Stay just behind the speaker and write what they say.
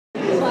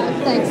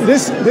Thanks.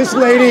 This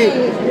lady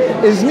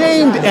is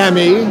named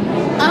Emmy,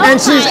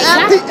 and she's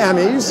at the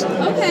Emmys.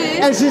 Okay.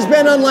 And she's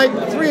been on like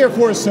 3 or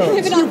 4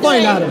 soaps. You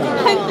find out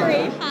about it.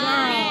 I'm 3.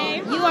 Hi.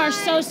 You are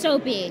so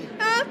soapy.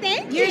 Oh,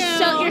 thank you.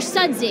 You're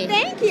sudsy.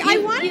 Thank you. I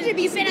wanted to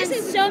be. You've been in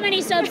so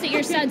many soaps that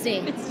you're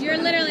sudsy. You're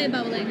literally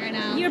bubbling right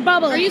now. You're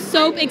bubbling. Are you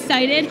soap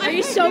excited? Are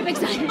you soap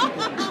excited?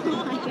 Oh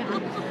my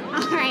god.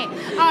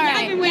 All right.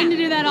 I've been waiting to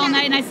do that all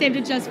night, and I saved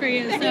it just for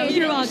you. So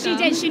you're welcome. She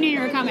did. She knew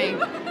you were coming.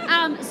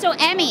 So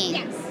Emmy.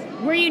 Yes.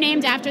 Were you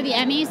named after the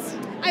Emmys?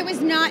 I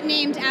was not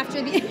named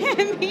after the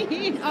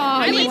Emmys. Oh,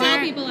 I you would tell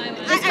were? people I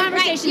was. This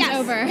conversation's yes,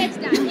 over. It's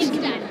done. It's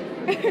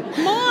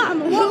done.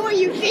 Mom, what were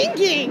you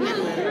thinking?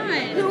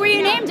 Who were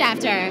you named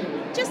after?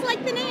 Just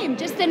like the name.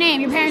 Just the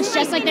name. Your parents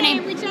just like the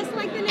name. We just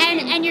like the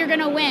name. And you're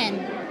gonna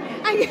win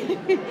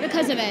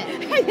because of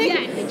it.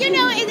 Yes. You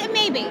know,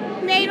 maybe.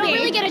 You don't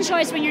really get a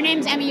choice when your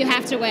name's Emmy. You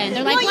have to win.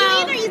 They're like,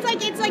 well,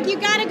 it's like you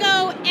gotta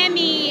go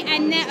Emmy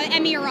and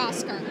Emmy or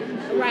Oscar.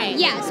 Right.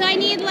 Yeah. So I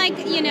need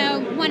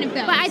one of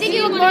those. But I think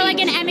you look more like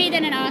an Emmy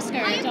than an Oscar.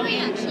 I agree,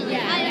 actually.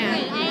 Yeah,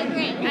 I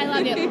agree. I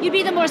love you. You'd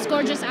be the most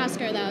gorgeous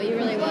Oscar, though. You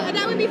really would. But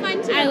that would be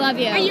fun too. I love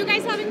you. Are you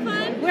guys having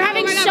fun? We're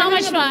having so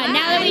much fun.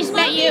 Now that we've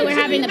met you, we're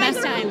having the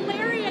best time.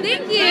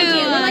 Thank Thank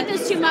you. We're like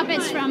those 2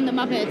 Muppets from the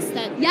Muppets.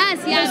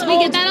 Yes, we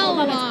get that a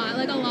lot,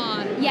 like a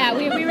lot. Yeah,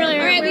 we really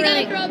are. All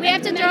right, we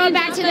have to throw it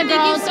back to the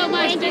girls. Thank you so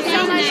much. Thank you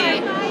so much.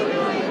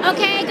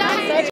 Okay, go ahead.